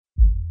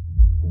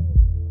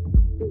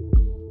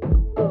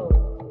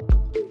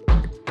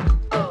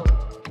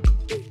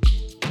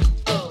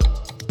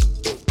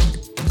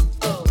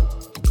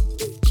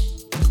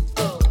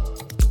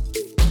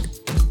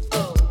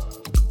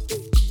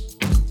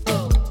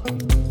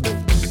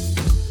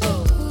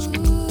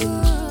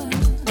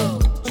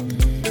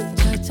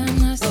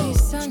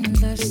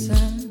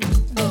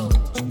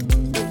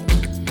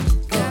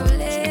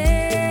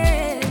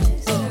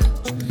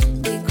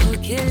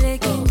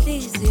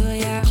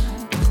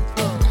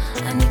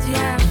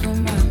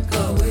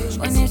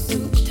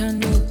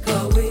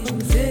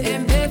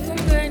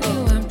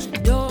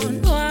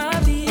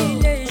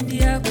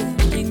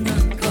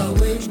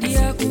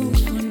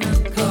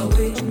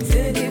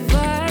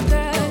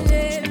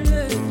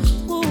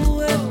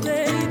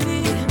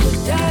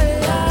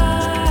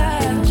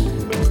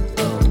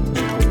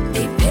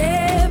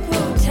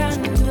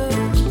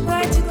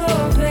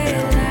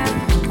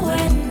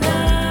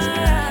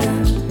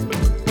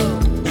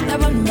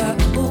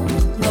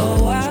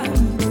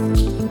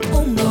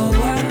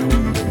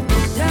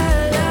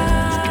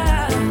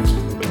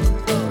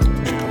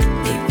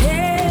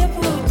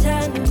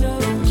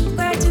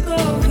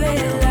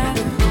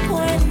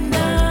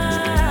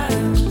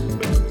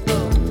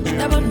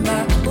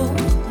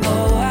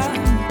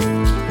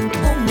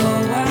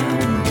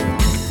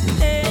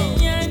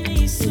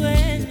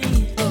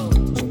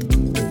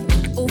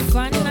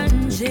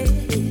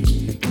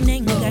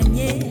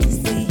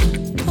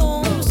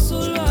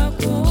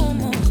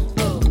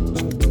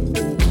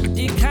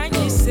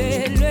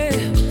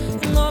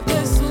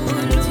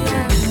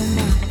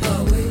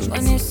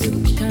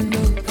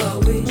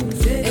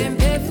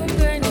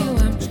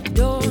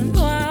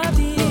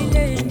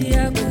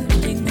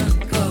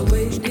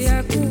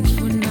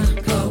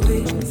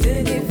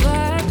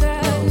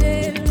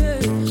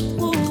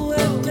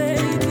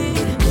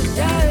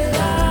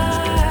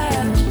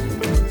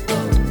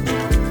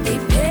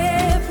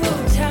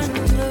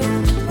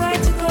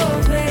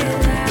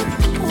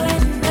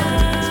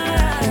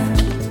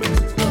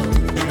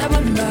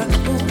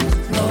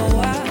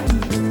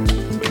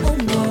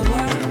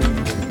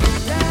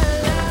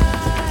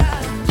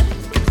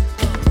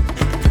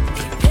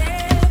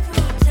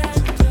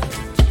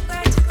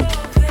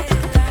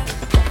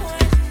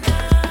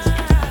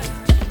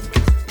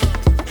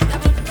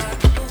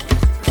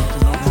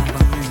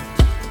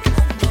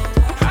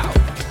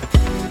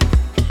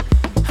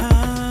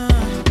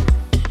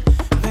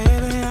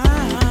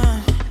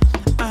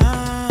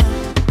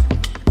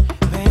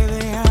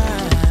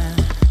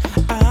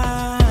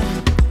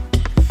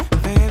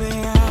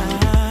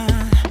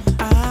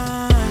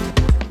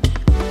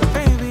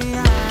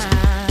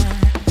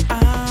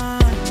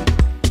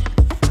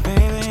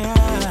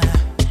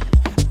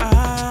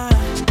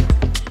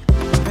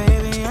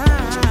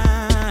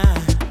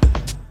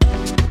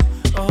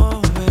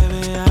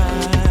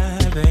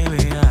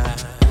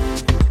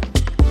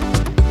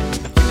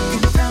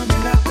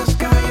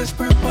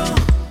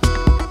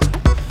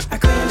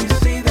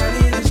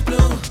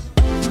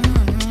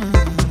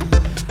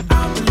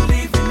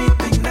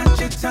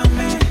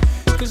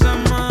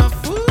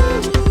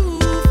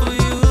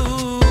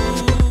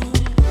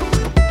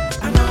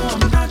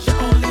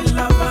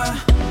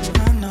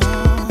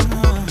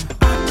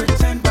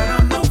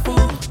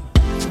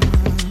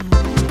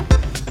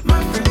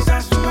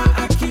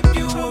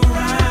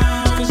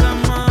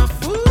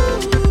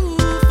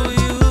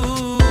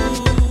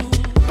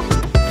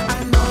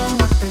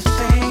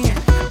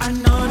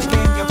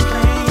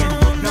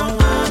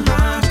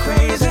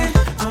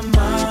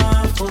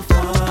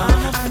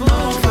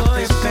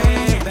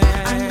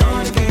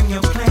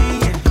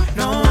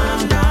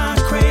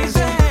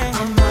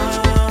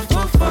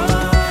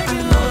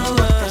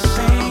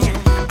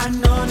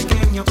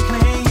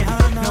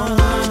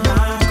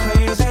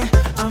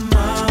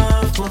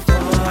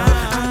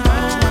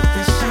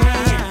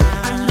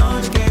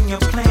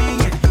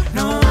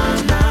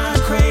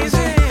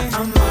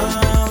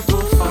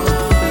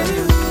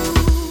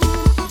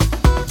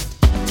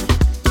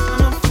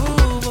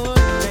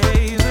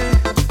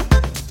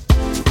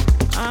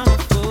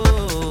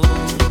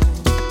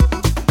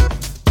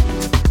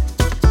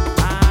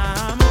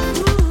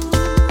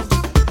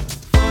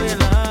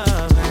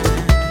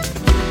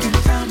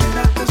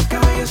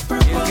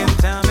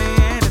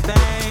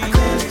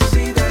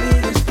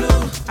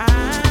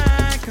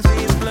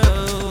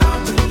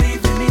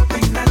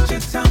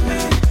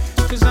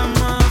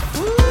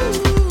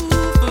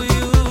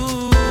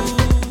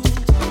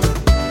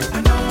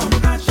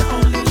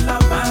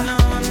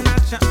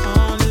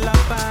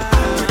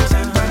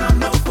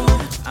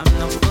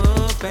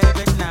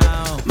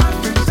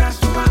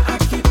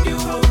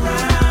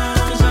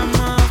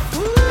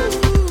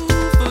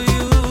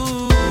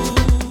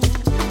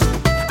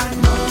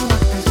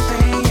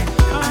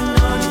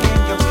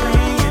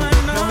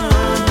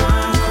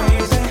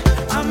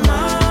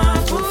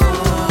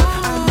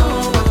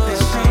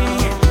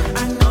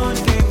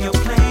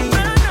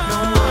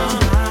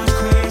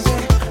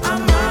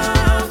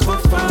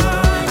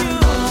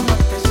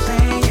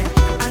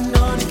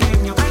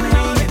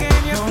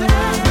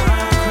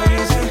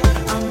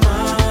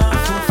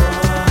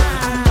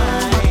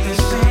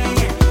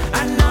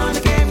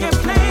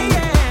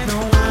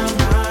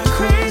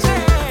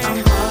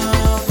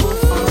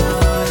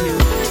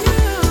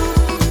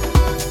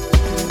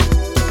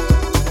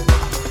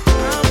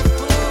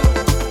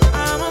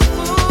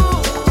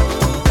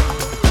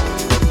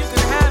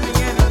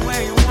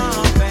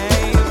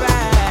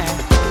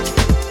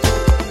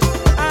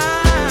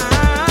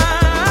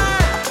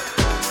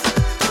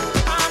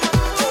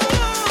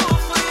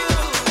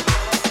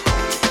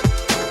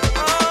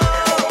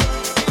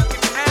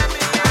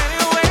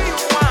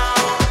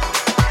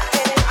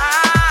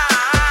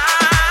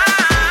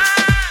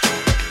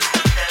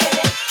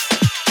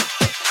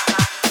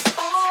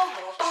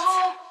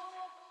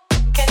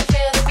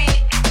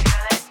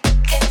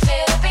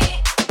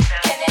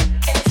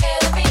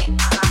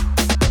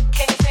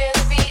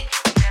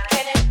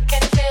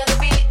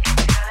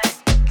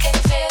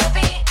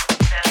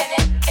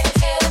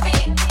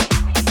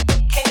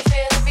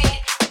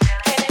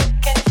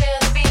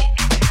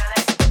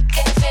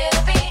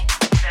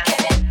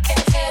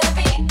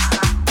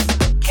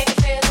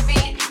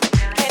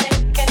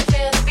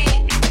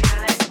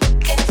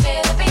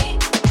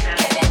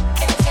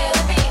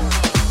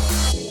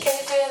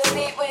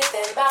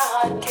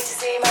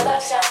see my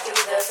love shine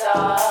through the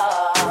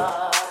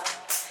dark?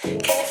 Can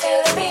you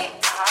feel the beat?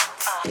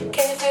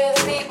 Can you feel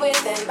the beat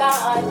within my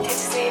heart? Can you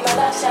see my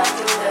love shine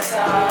through the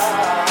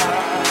dark?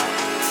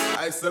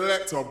 Hey,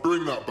 selector,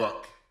 bring that back.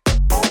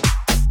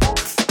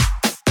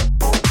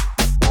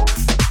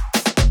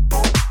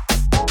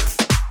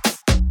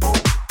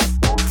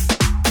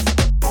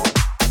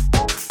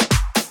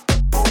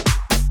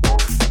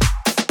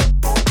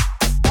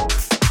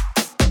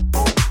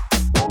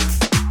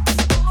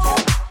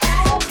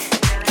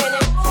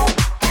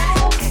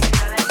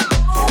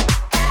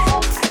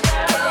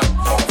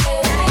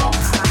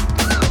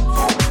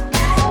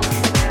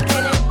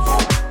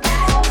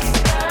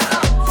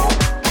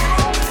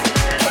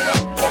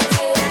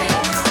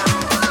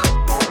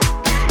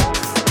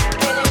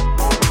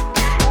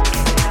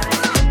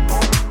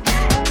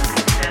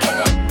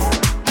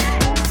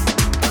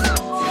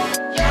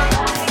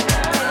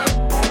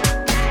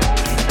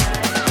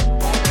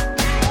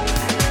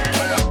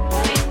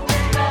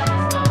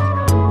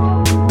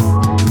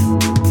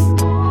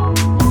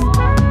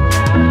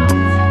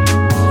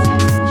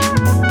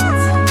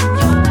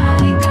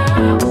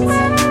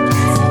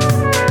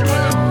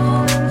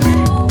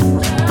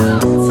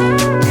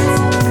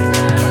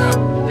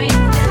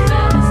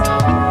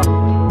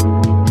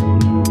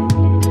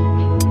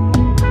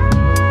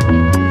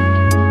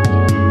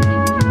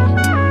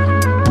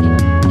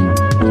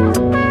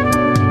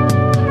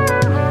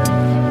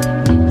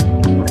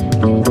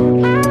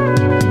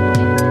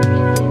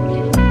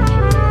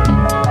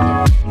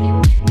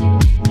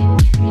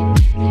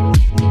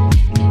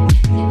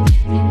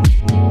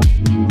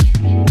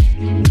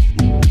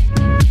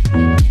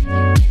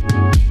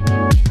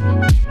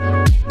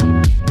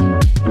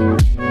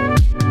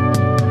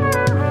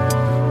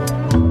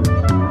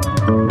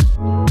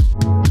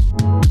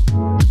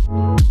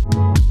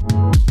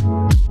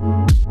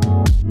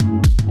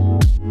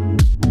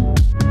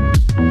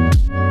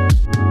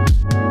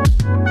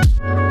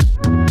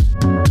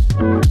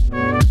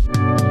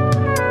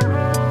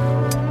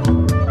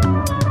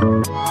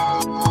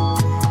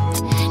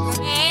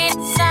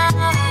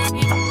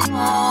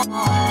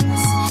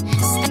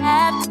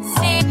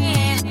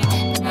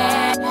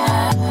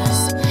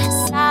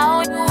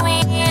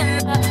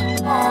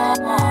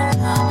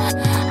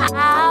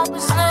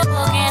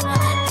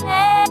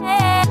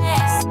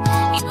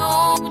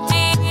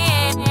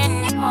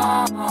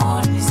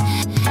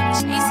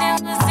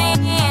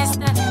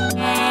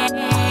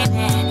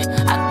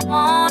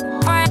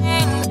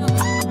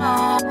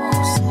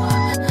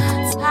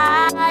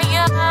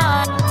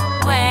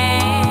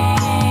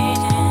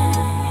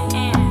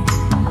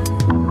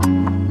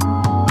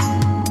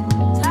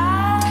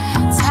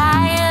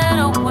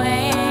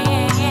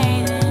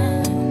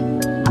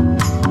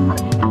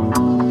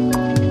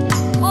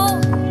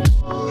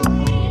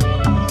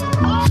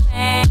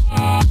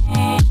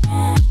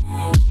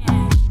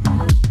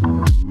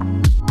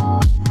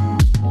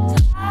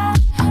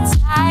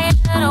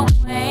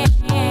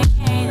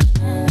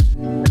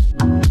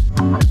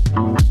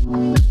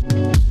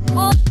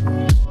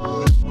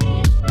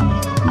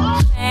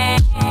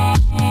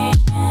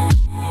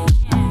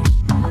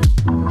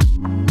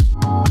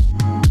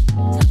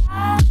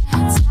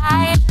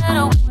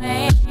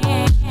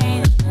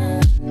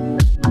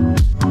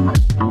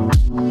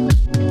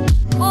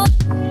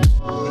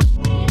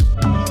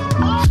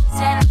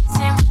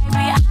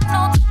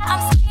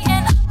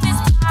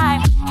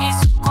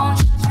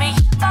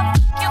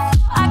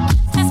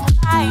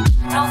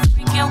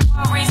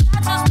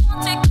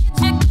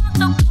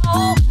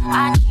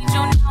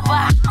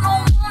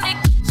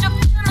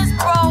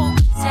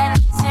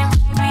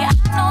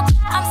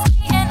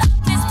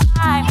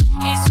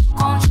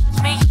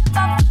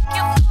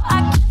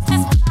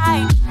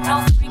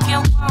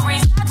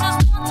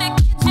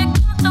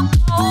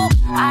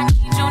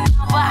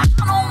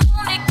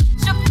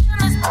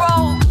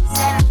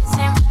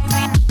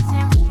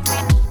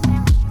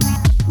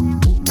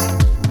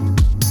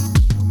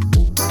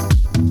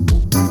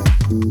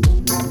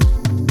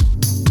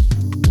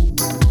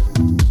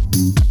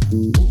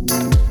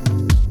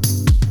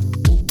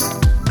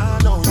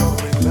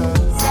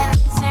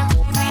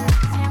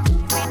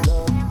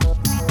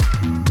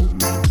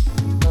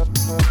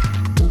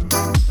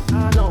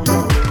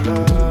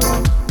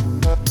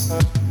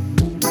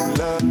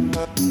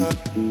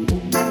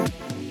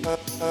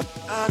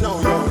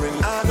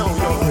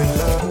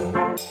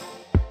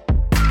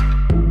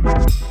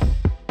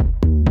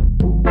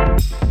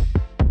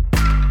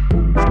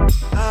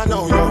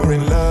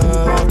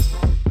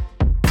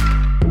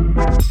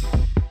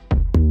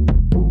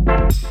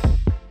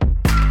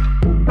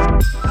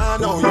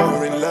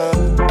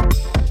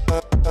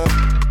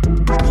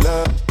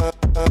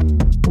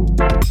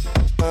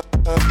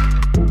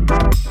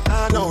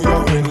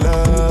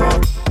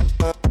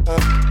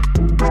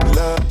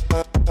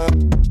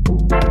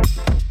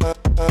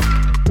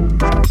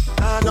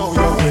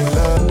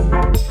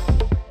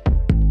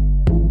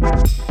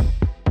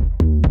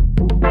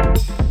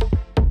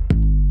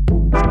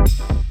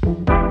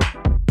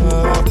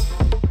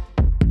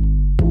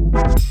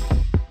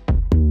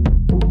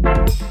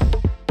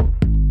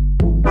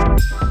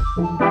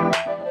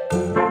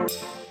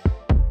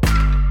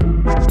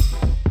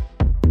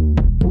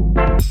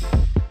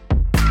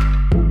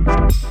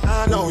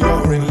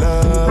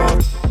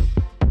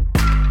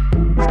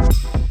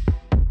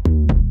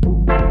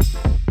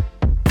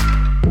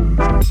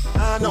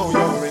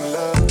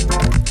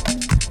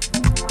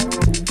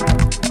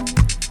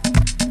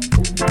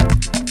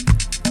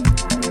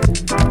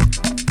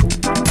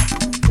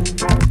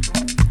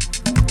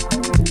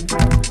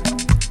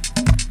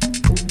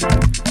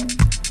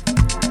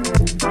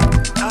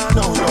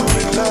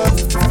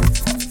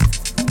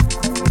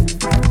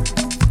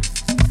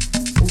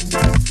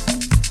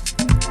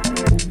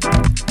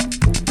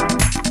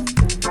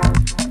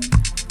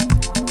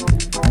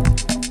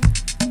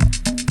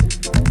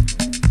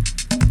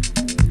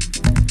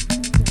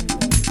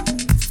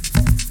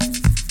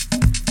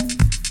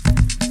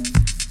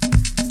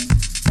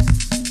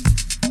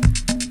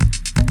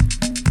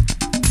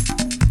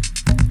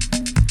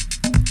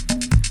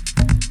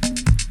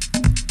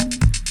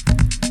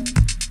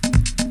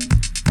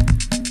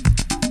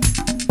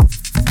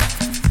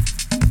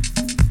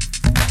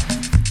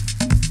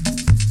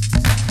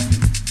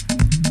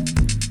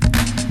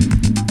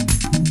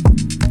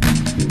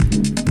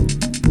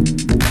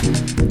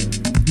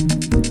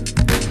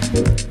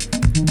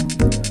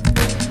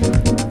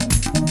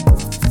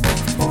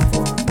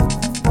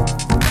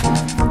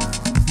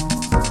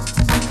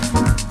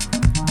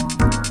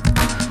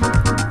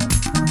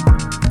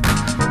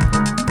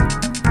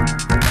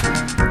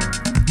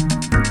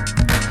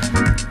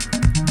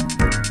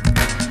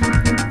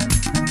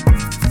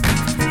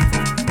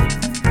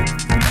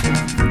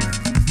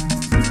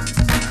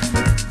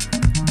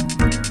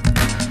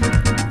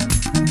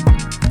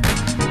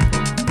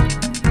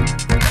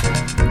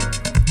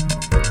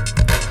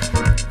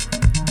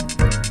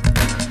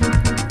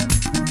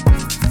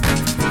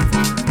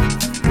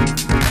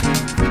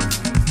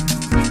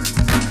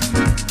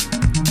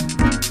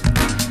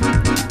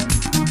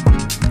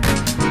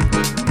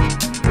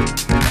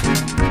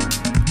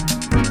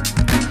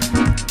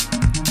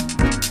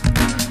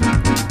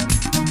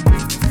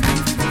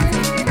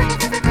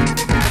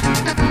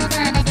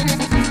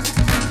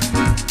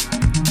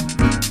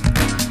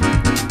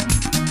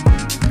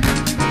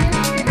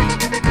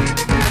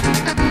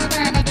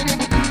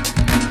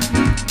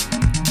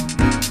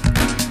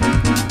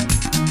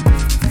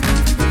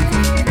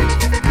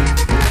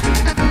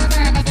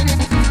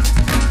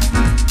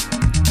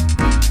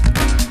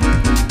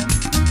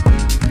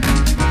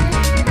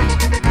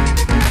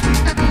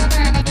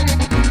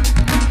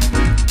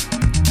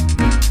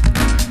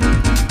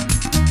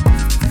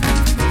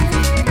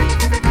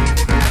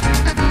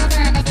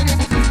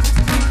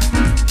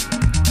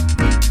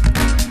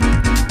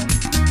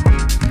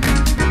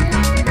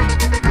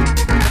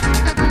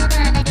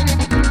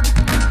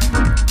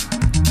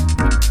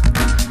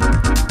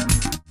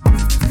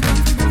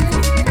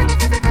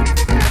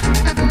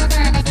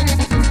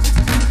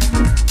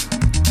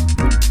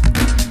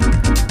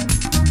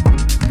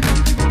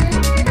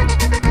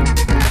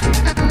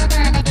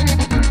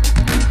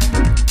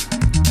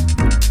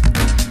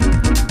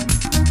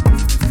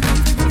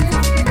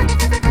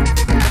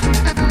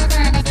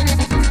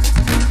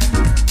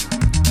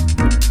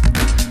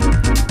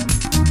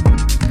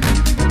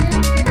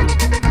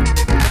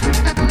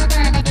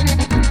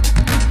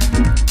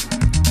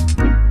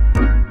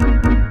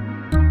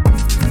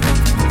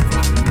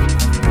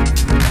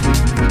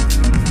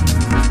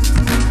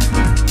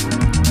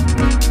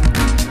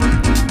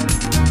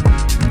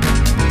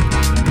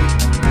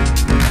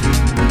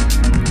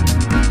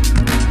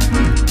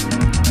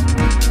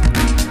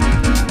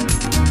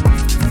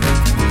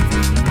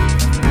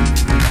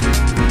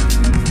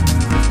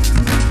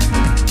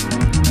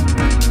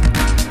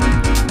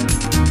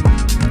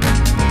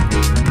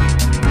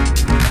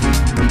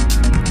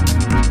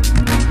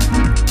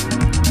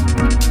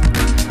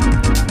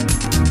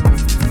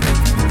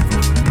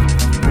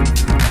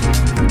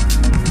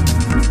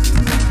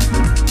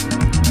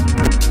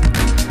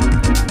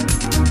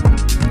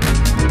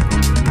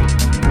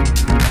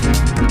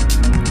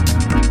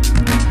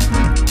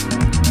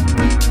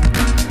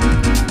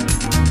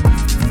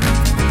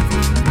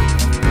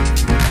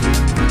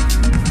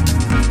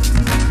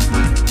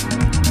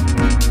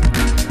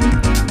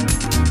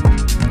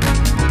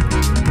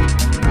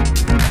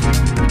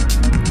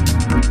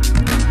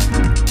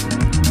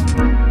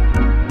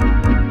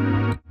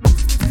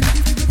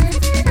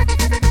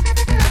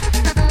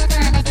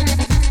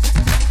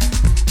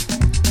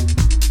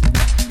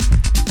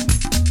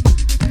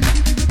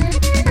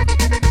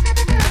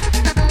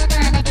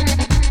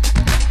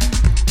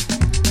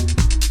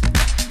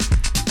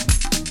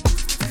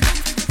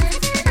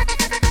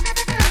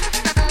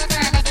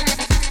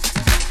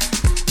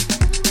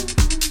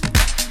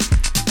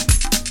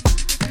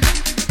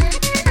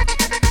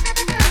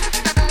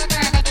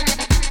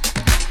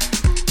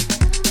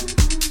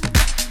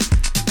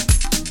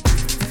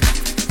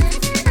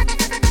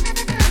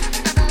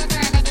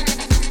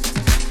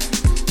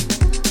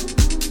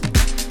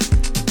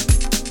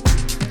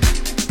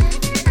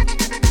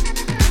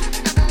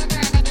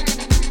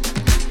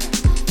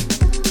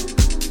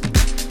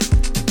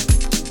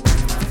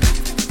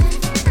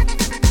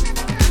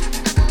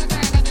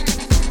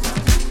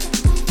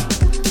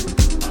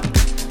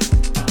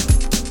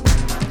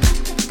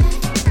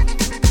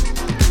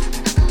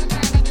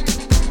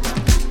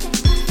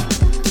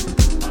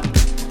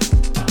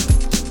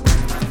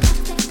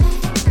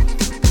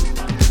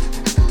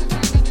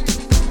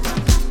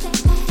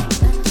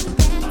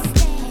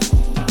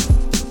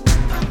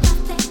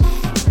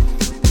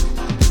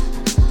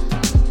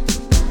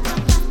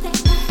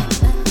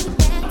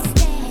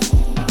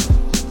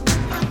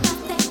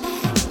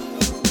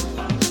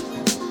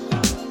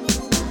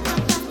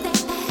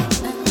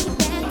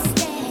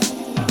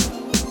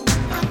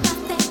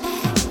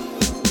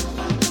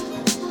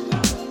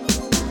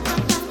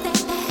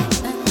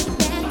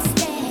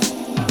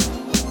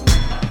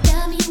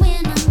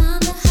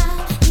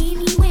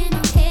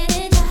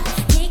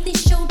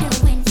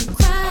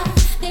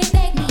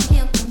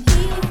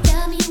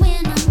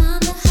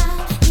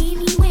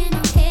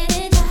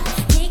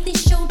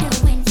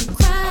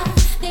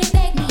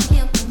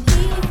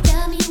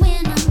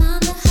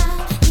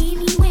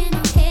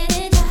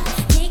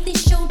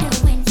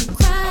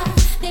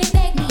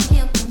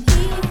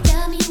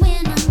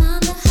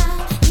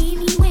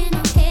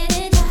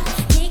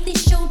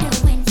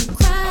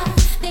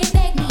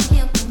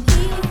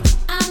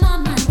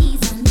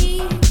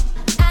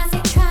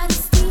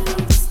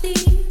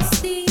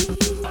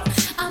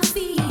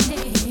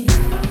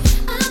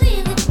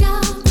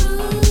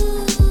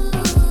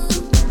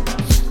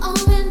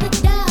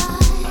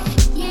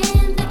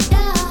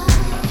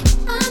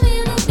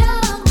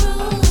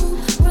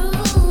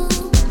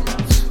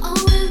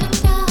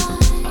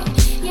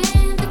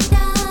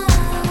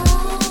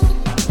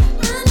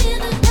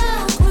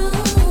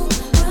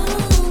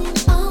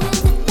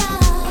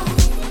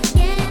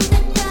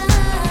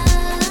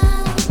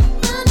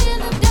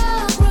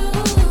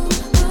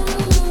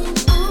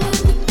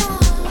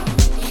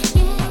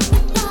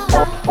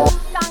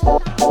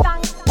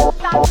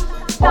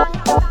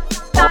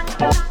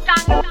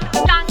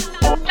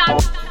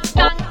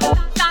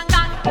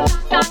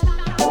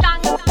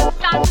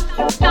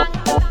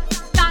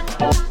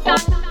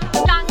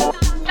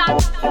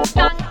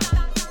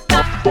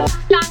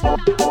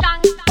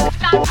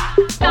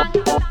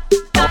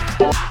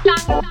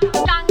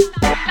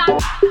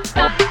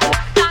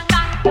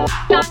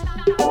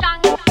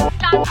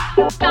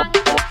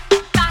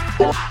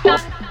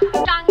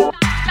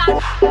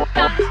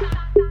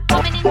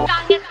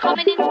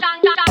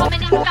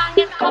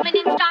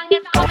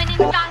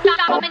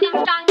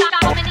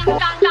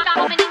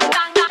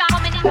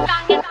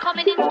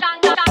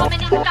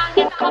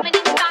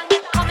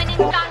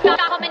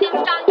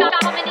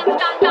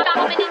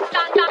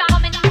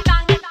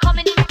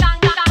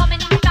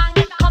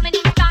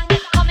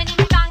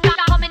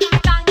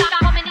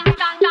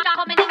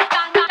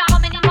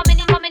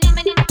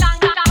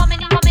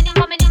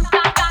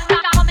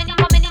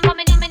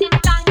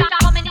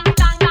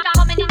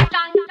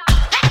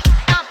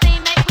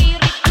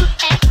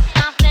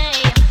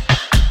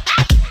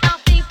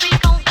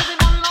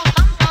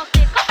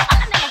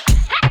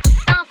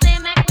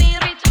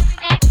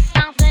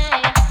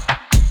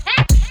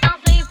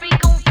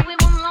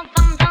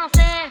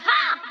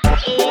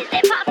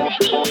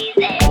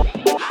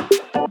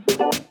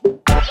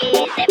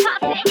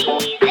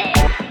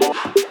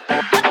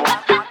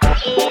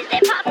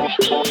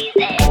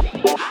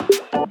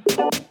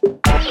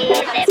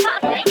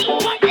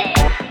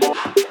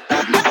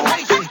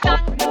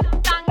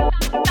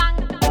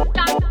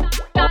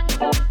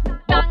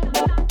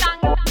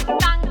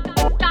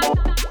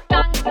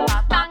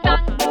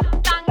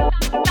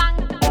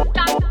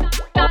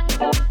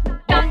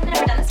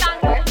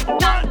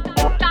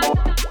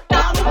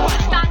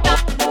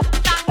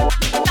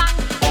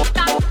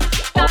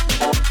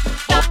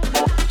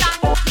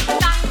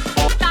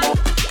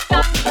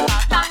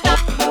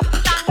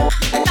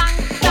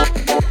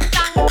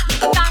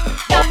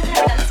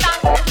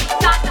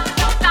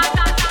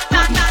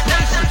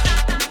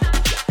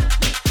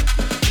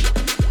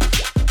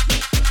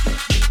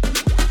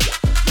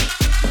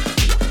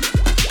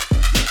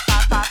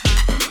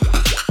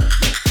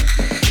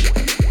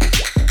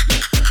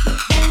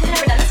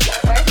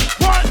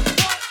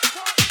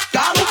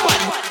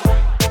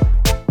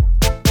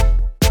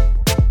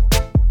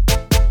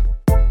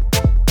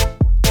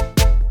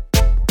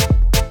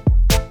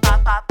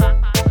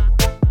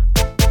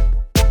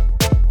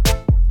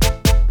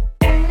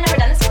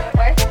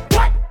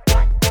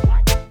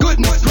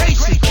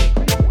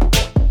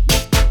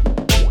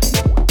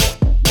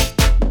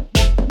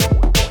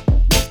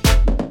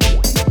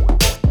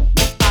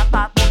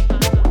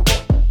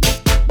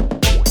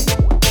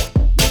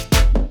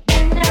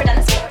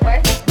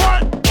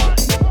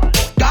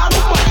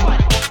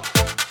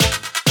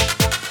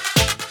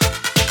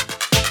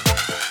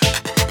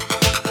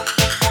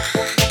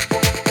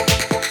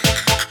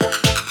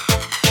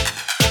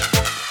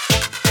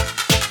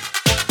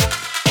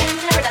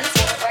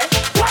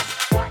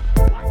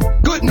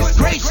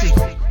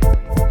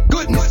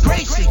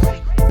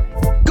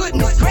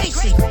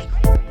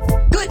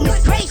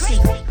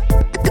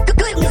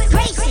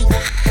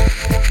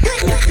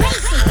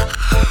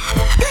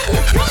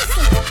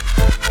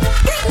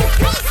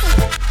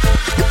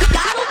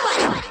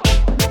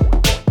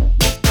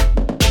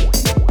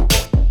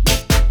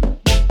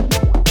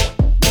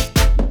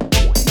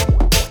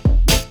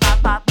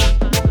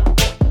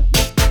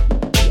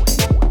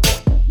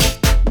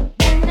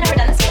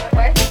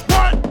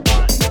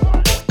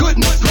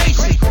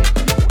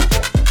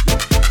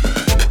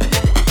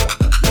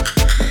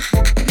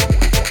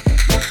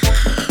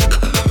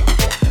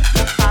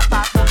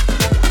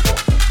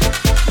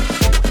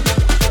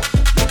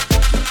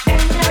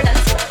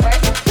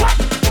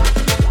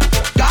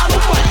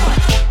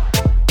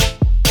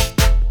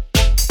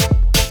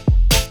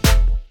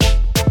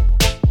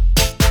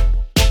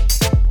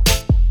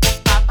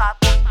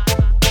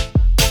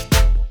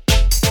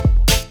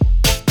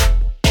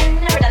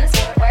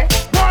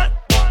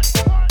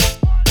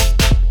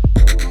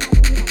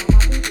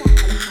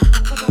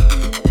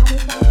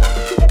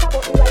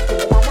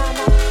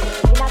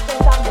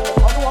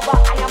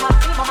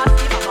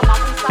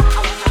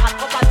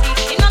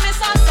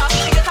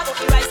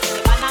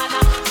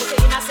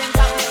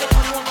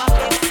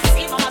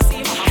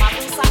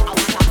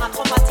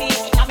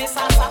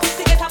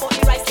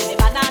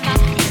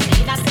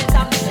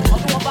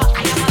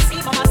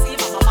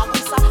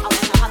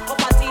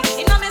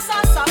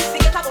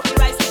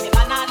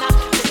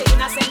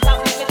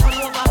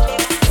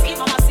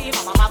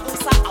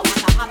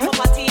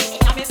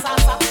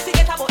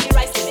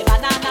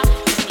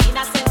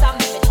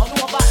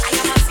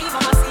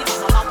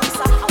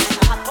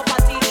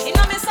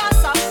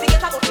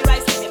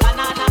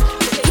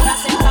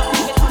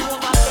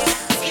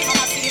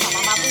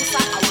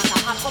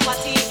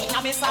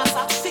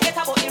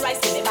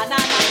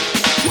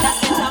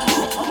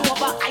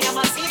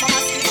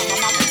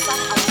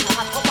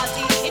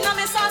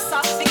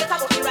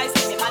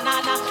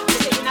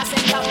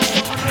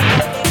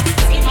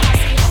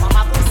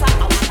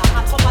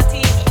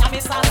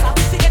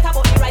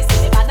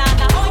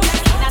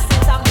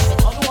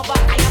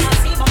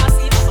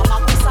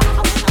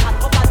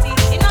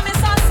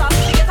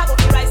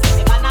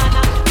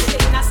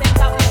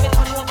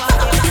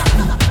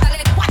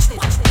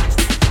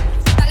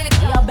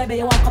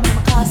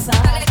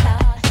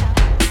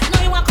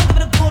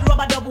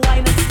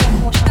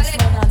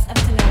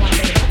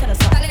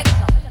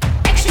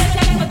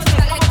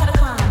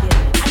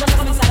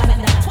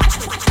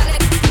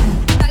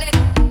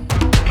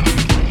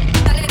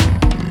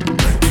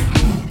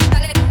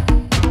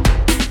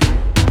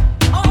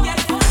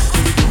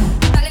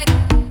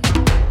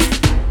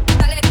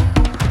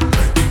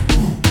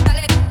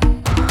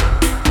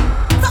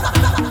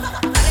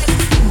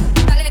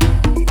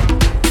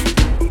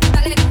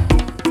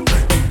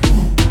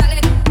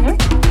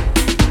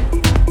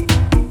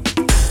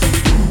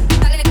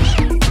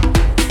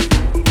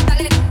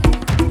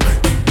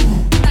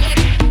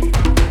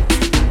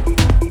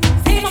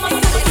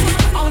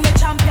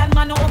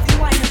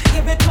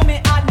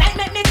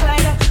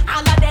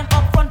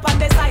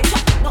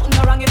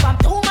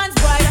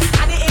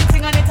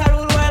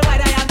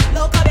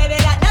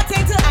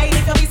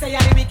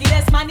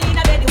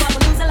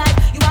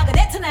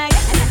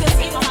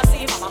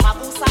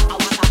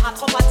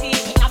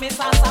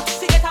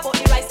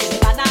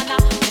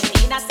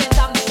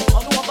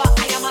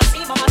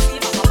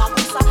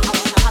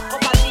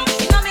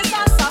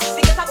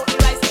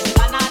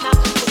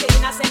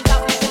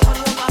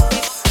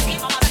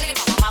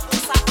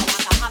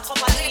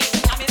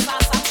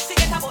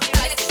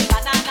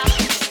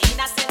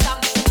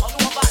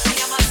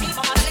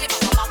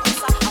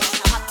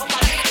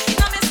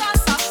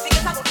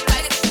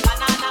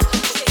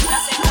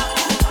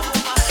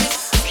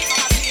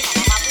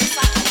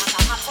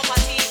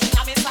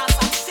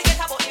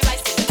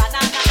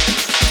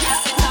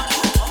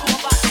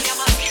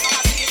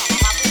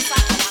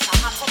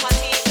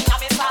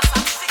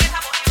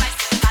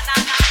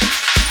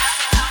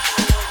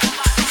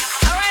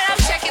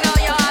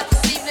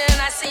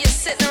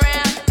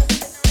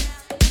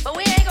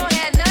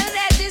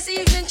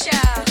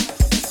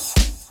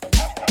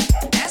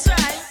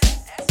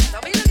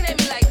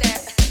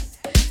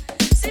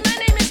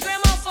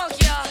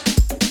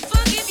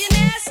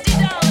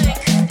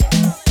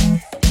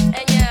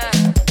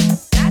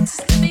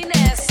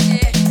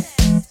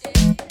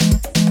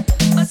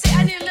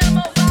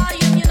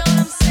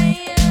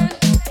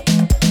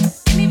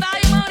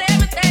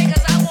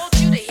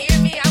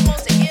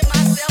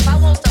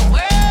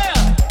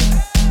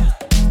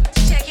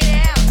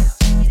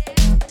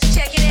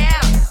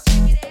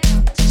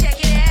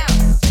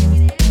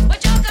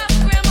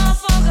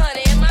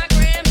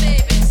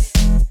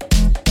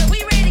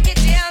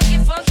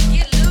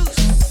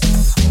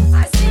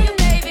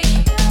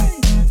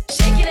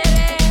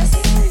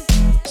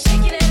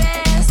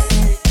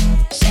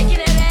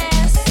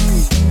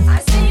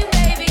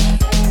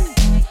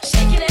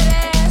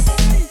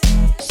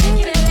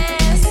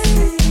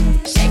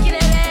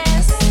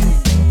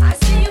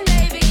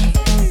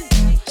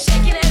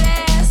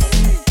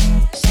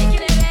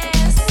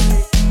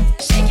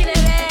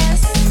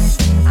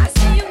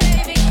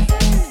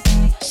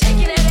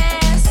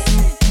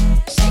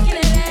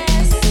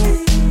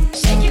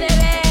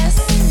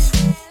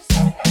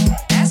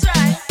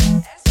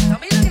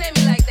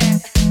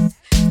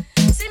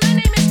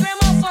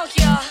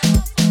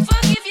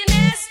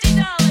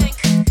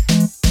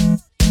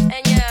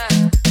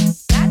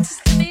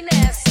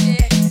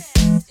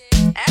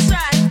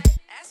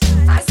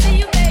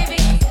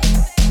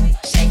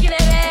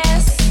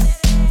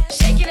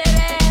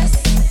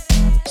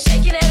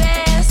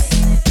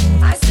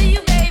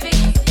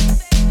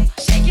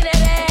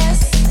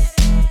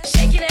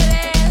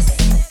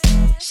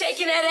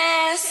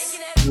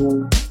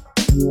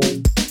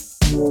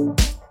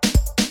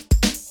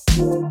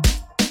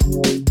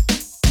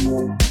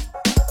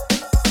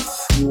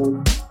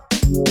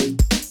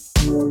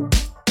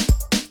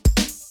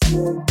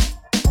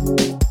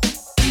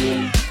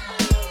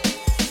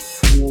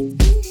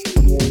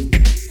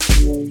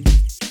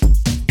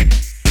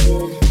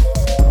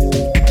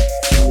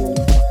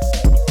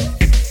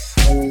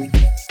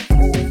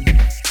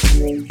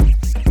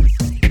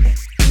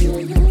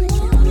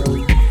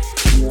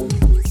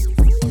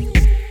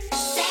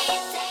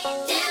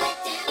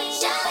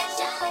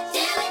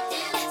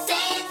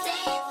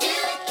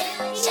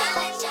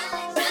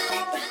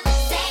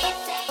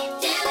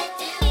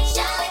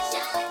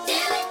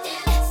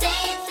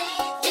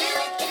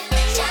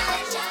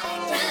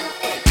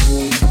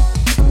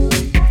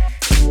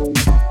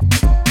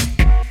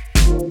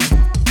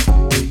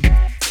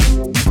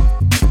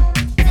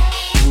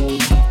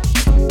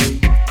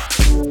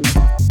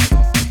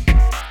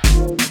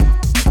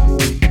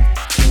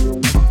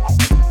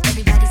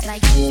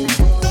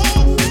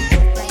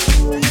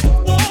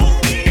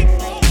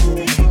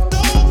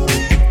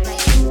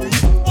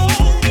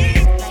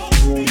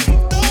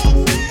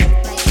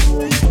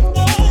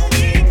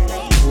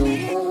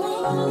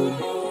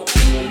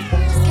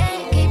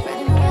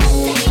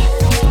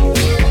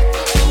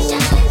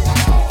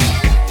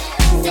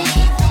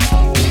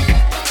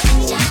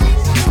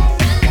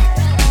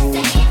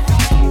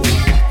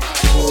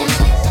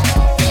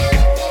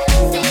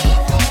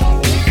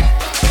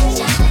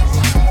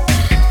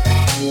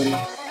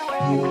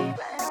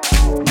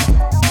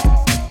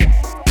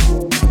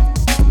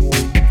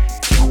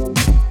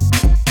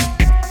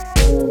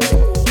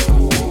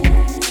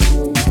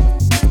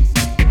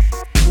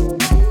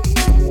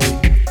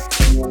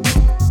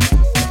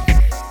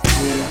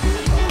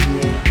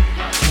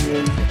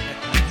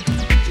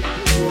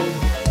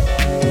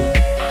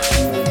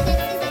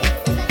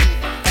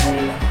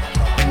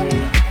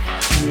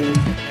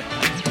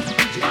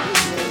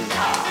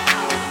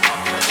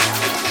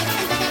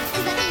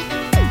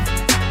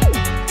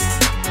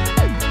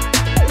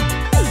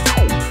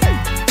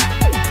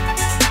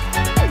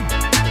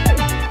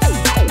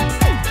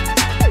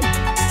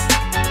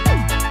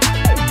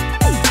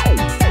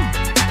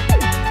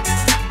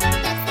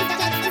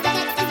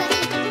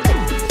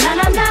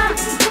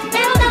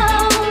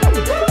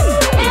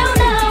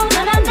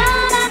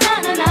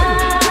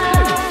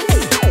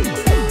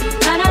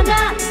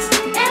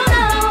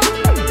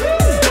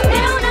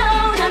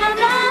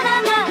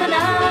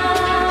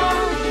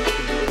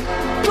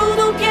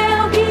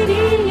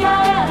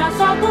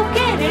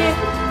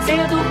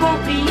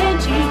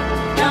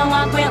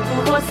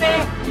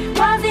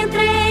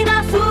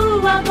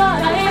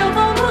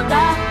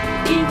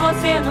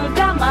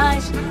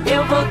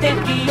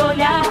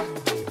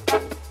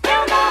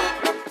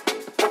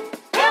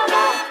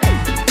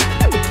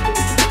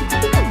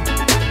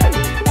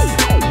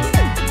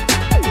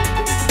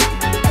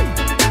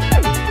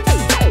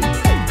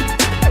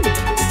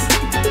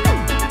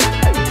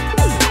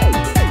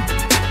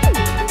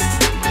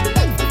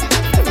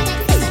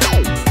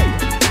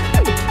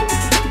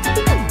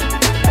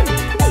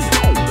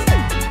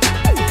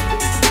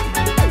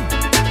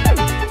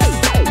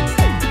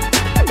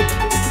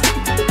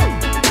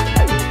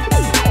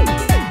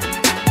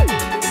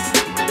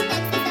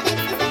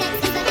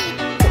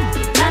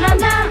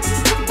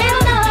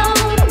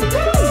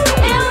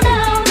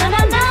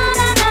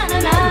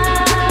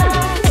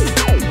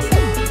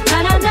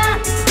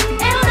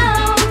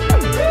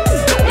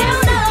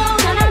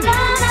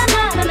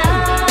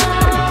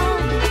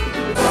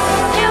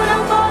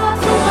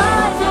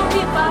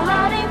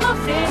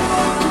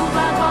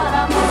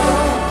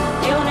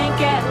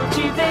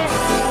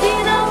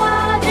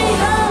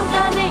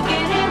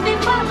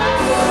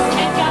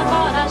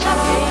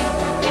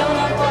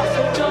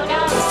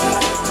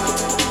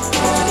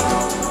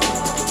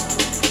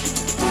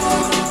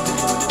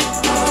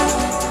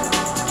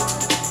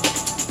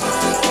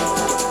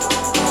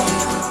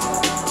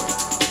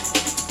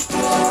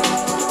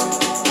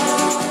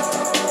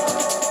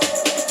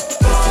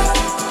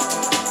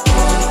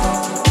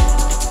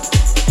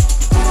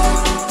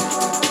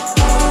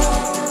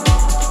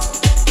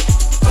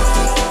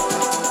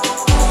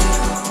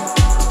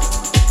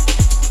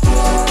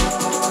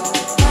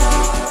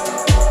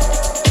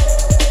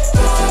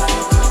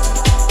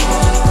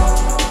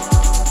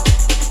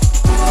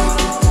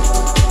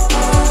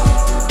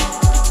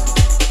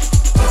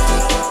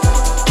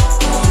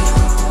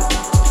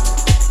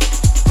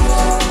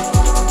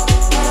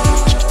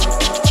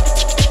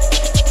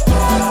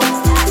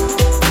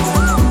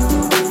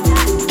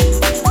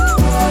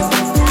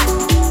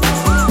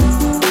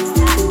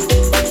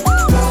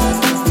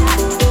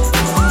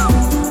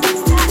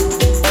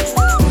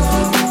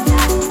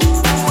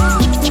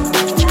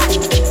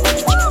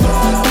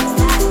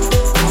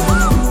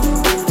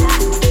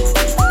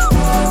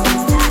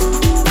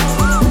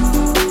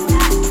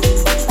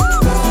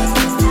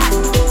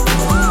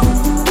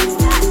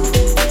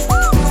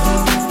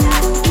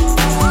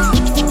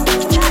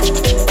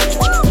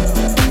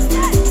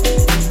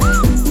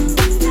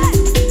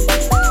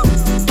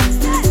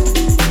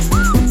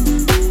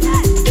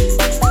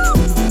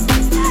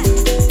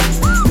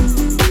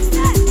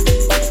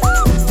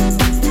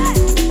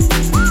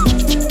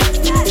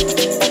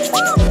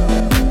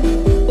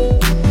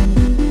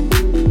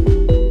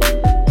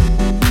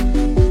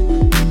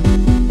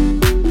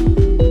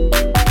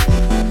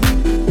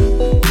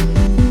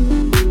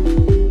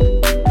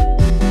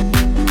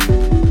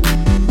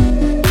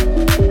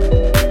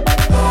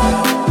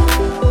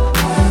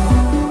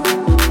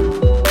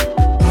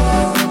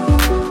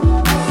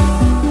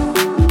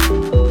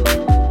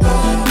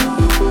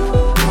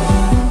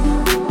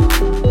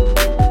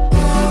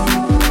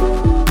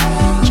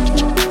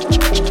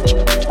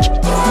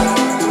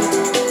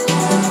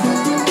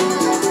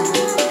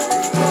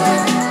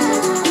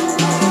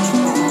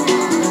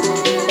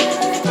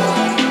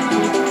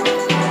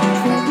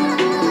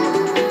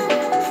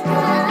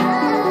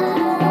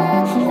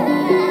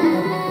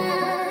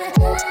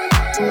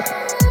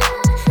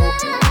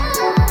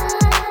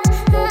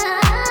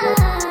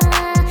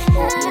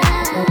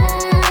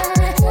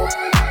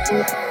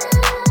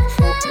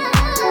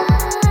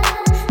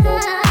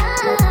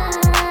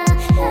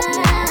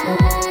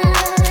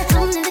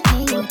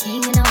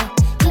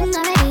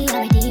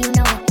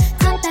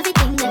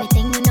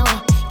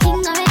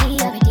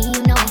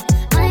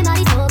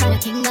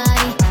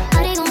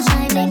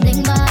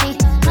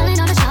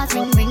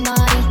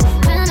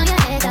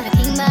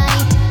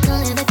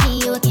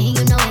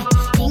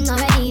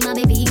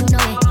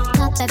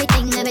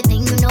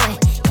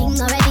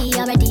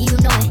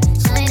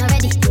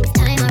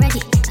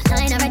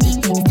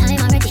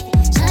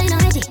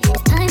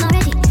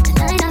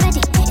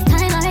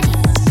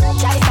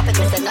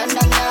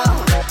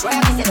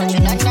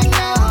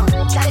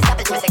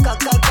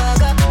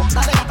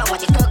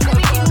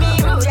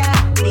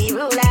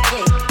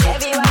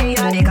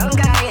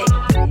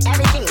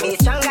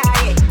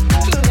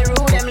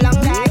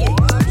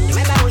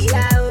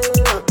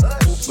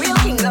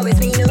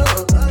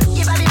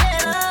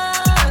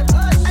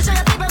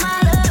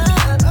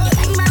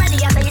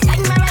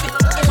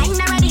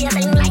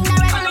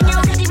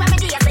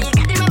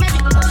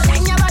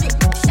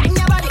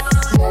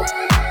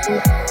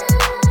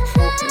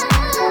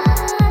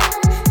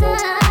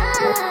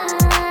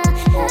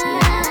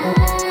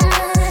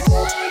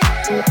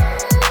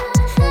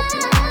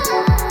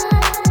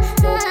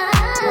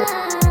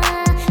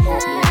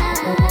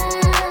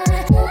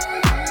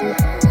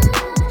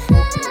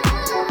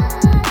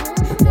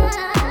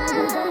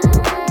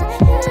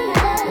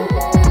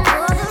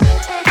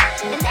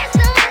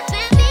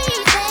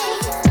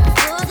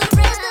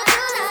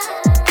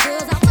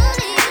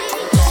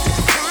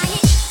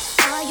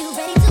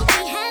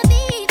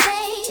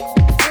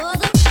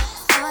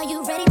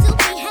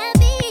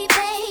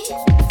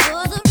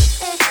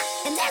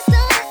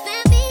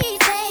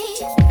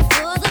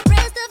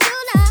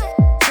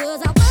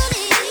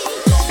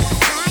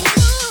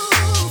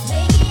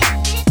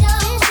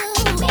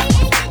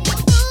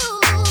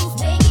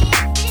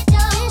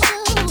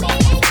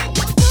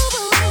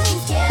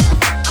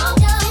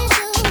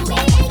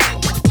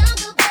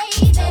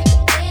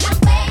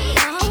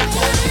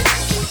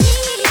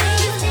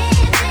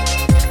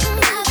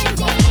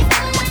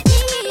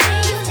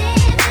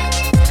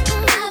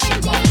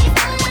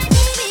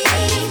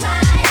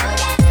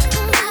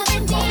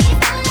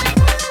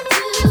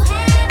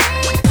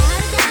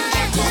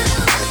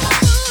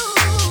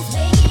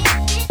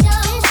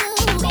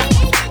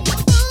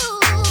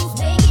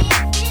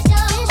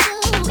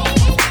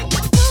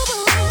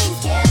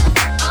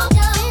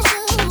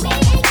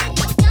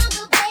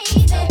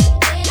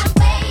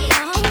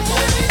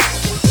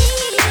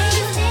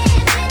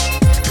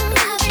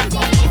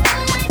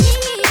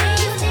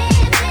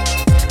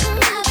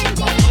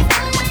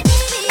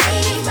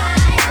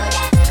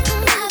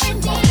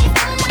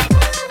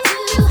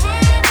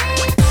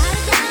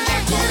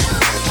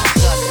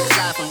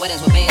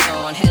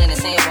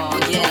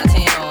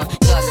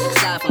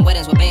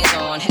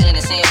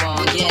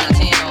 yeah, I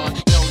tan on.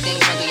 You know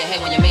things run through your head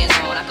when your man's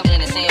on. I come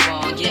in the sand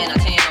wrong, yeah, I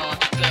tan on.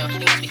 Girl, you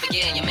must be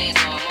forgetting your man's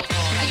on. Most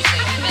on, how you say,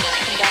 better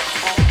than that.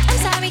 I'm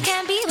sorry,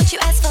 can't be what you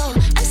asked for.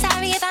 I'm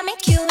sorry if I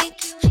make you weak.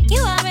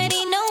 You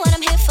already know what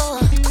I'm here for.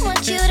 I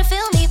want you to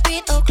feel me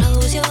breathe. Oh,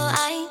 close your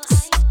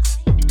eyes.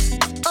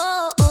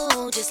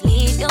 Oh, just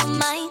leave your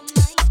mind.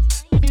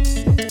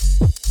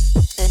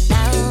 And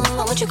now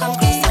I want you come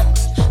closer.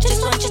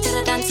 Just want you to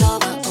the dance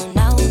over. Oh,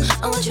 now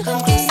I want you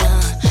come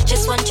closer.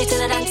 Just want you to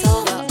the dance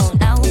over. Oh,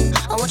 now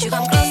I want you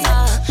come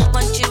closer.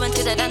 Want you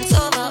into the dance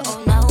over.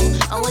 Oh, now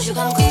I want you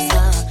come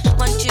closer.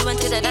 Want you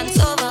into the dance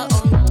over.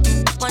 Oh,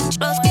 want you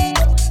closer.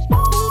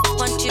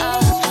 Want you,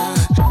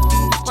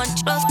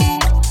 want you,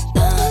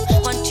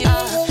 want you.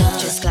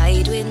 Just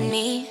glide with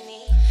me.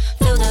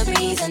 Feel the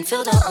breeze and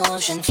feel the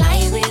ocean.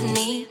 Fly with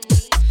me.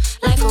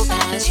 Life will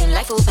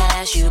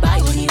pass you by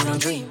when you don't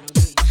dream.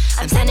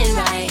 I'm standing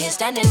right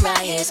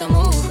here, so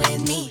move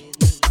with me.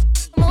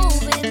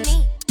 Move with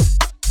me.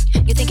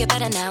 You think you're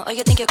better now, or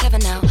you think you're clever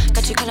now.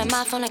 Got you calling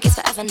my phone like it's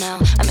forever now.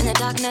 I'm in the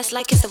darkness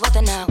like it's the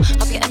weather now.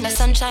 Hope you're in the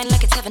sunshine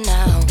like it's heaven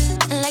now.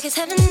 Like it's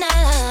heaven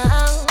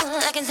now.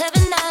 Like it's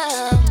heaven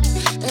now.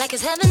 Like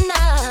it's heaven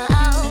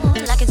now.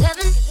 Like it's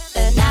heaven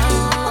now.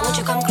 I want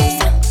you come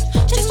closer.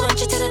 Just want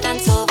you to the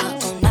dance over.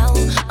 Oh, now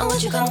I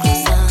want you come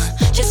closer.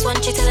 Just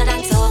want you to the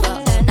dance over.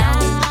 Oh, now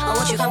I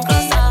want you come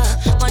closer.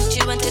 Want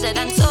you into the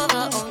dance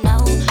over. Oh,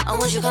 now I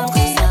want you come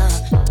closer.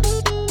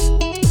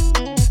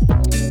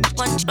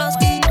 Want you close.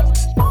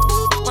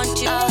 Want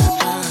you,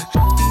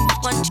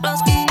 want you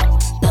close.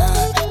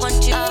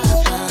 Want you, want you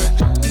close.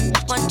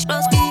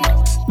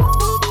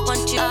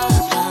 Want you,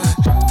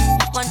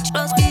 want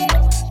you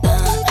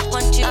close.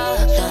 Want you,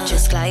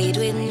 just glide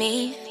with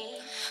me.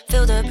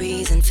 Feel the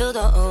breeze and feel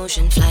the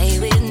ocean. Fly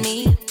with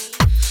me.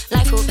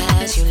 Life will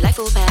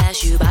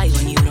pass you by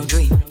when you don't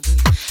dream.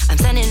 I'm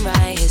standing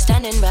right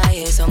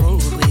here, so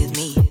move with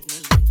me.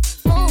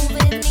 Move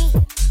with me.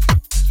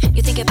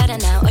 You think you're better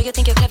now, or you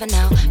think you're clever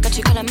now. Got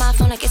you calling my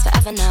phone like it's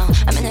forever now.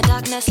 I'm in the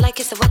darkness like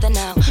it's the weather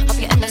now. Hope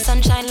you're in the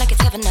sunshine like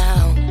it's heaven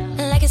now.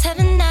 Like it's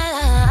heaven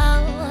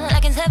now.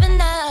 Like it's heaven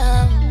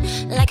now.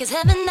 Like it's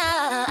heaven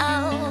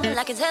now.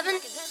 Like it's heaven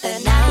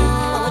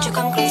now. I want you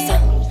come closer.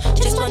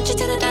 Just want you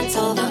to the dance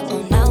over.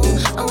 Oh, now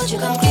I want you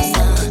come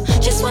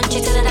closer. Just want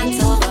you to the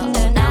dance over.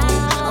 Oh, now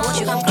I want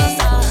you come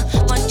closer.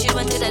 Want you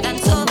into the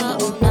dance over.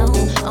 Oh, now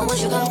I want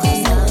you come closer.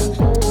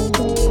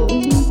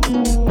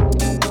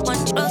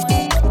 Want you closer.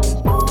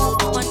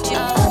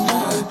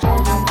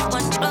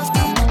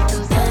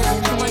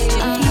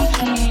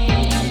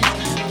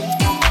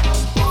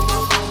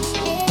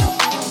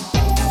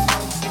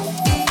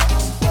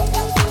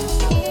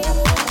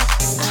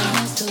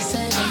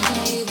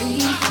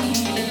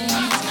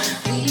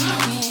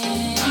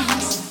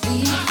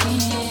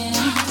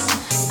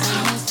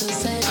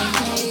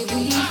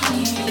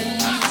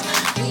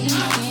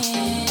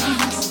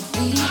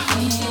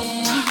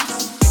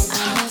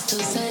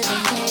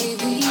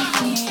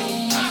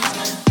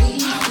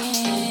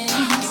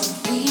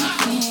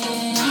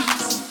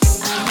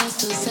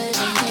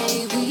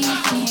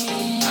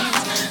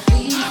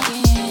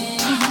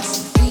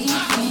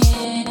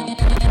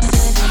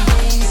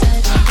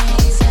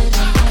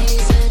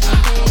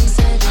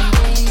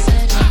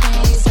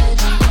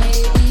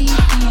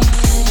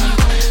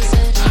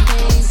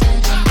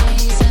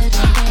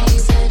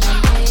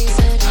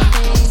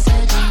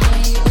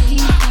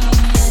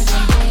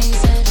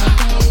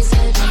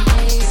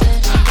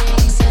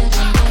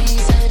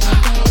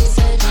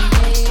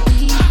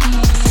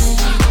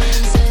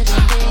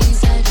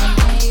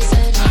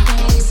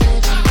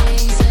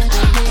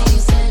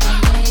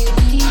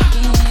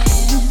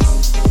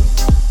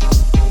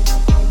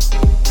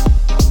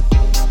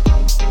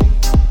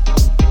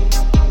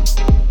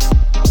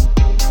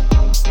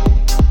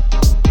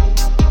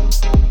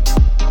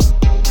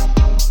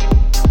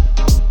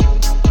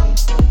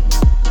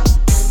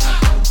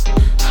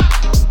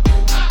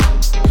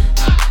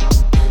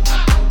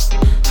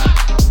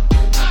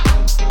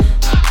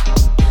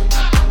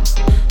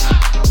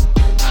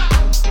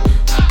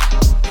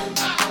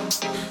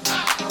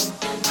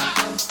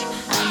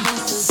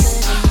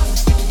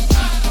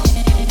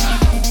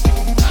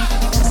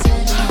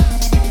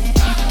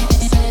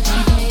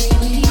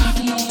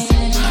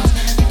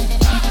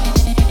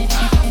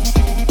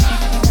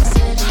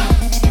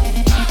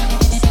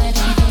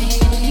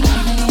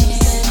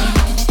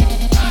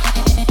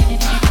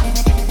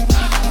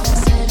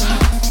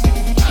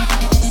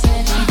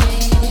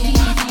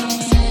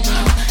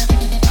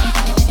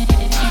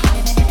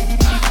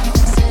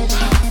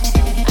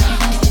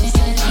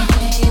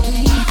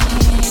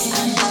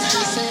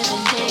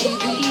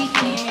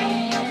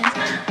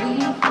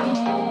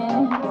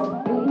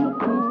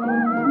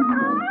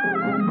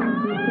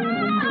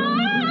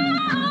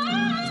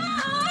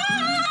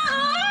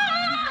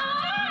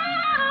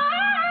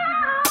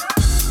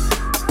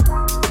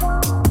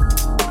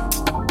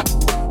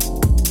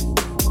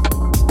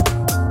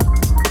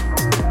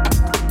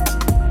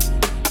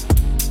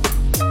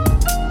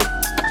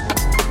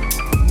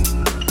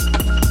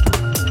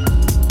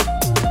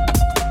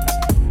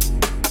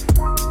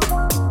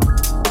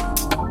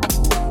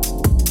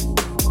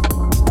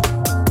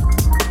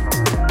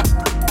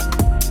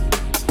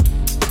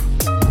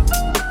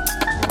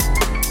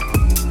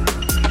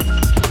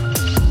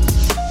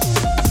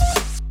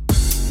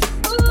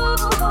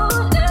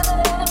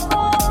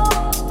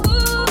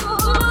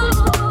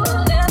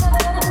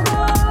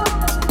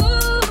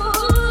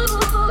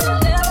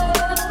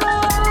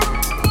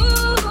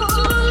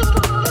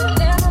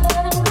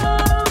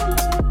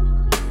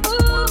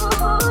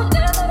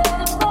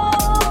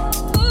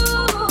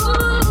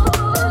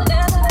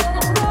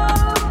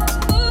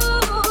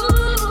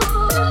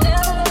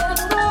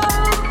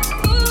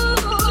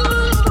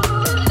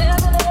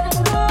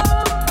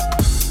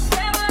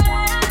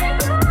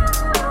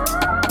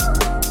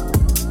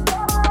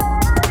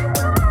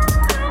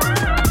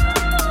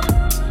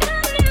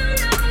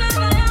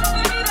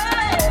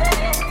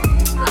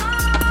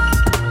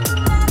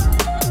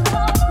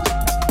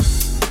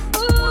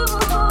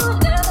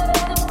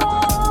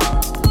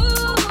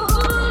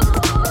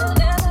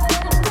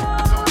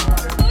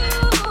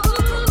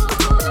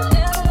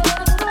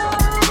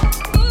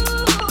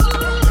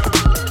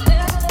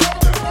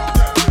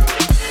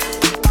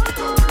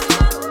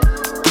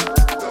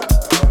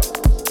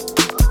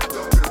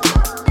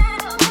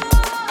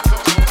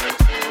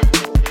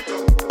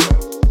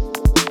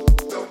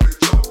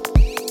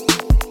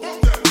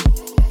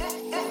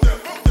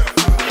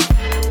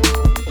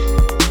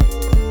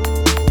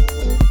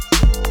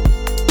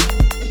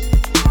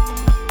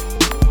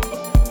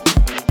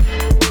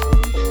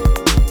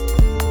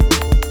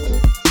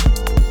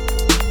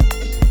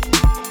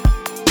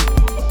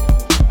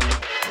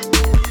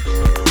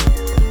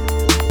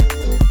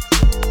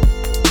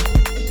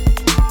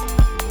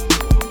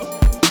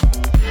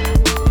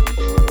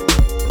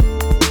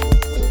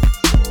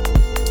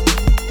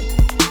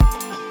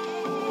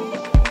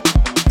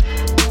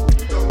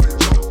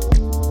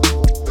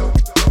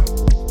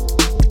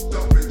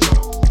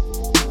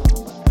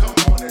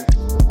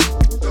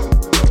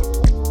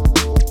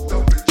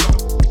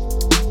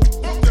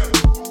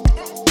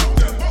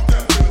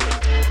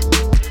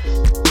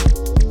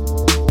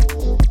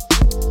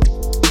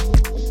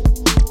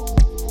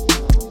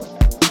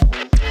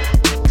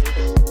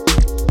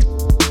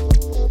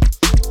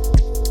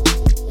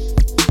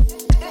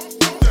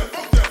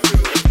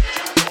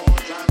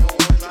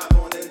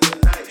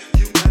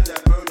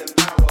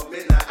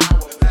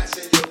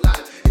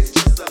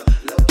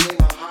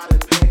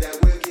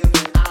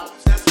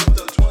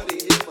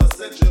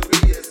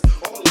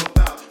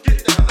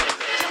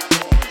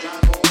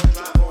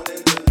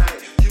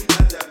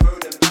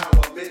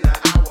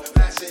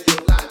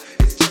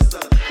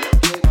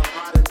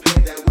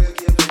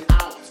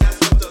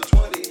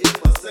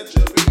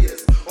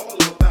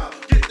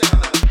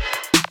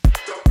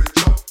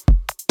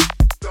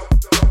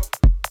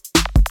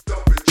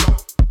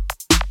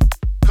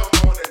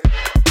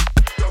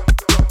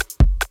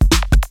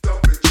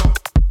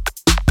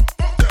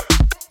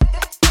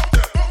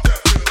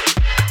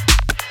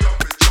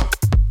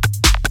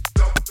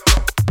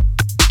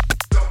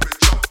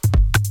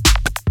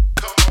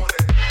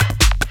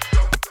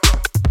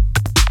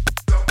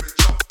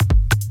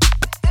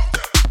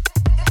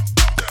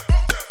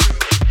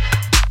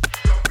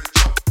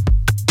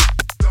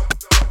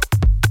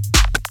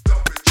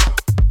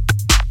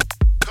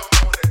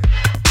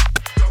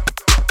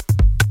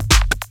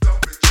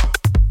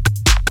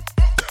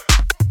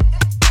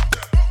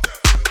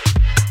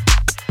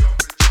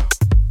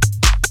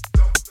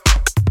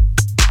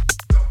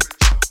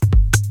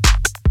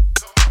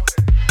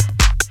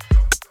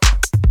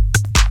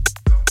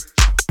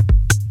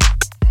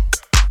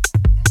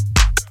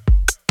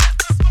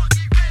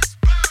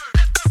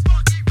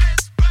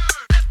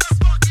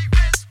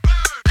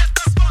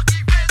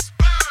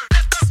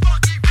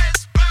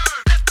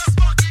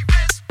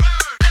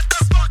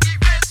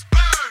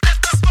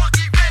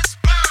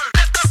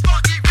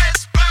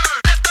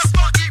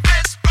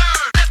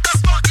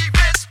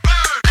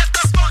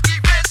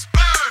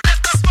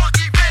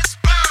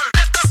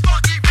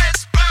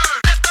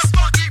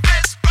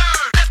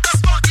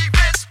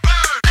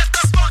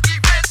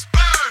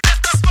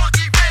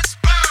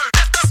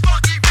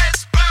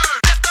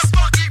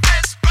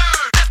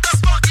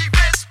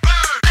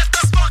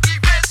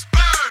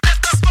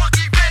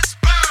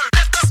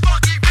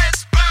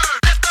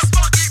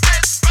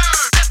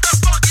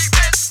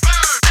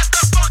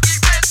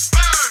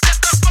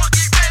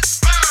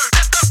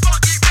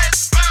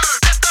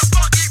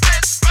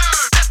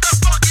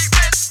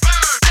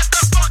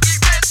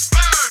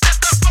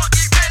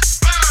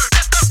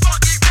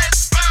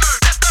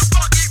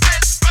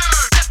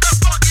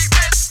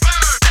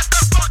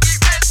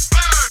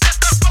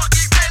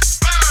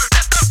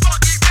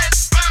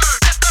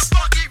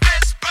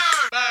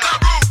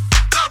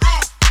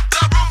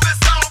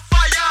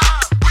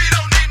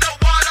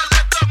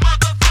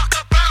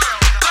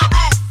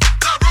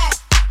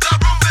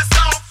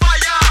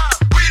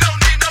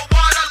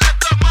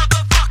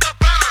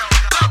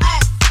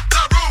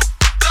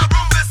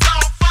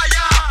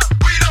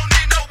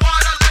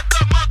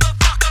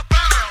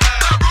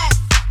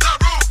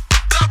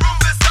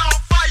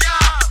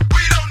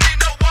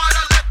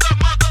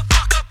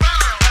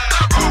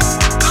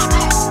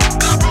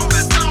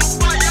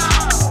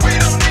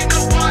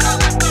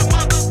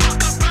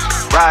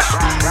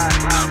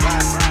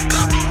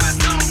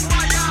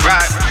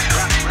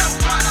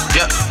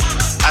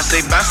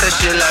 say bounce that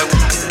shit like.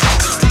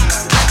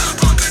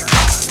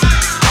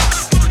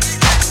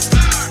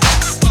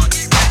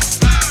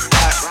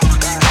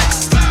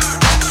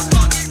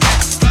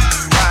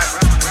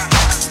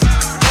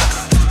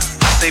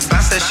 Say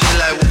bounce that shit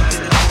like.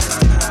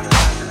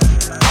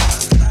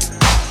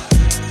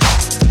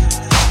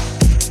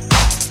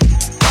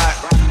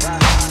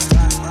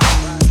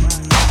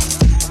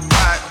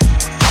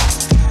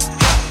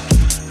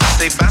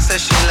 Say bounce that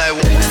shit like.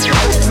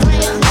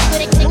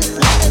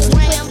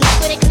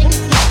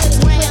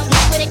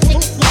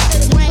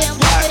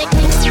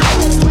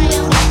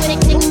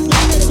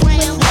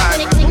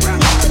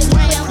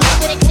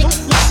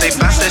 Say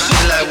bounce that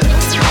shit like.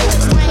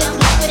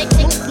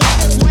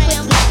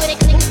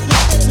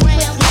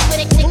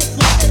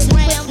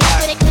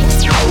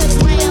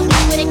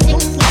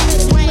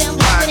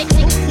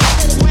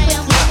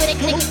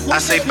 I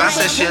say bounce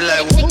that shit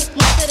like.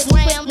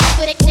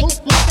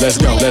 Let's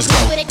go, let's go.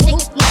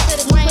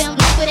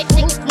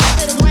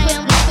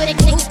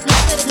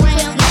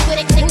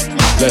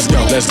 Let's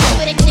go, let's go.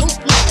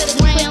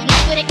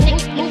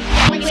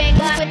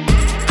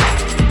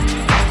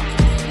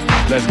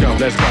 Let's go,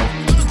 let's go.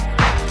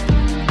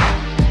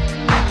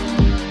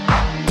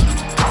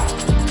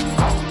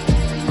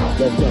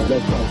 Let's go,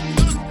 let's go.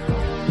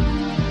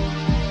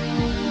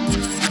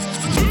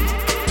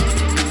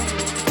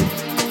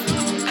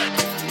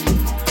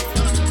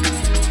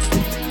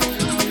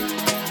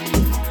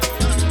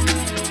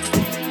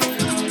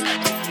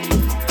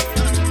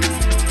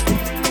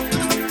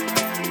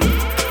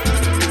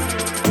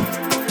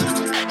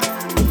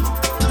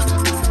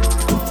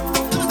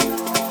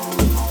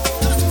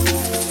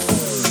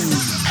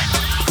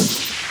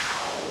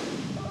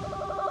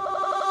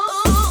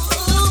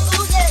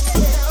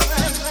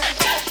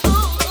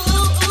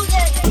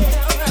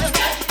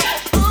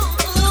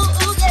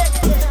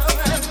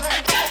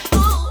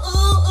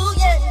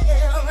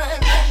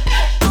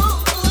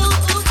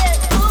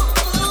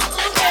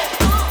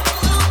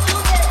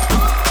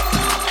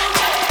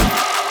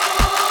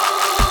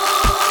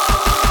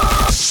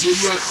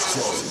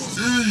 Selector,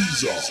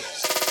 ease up.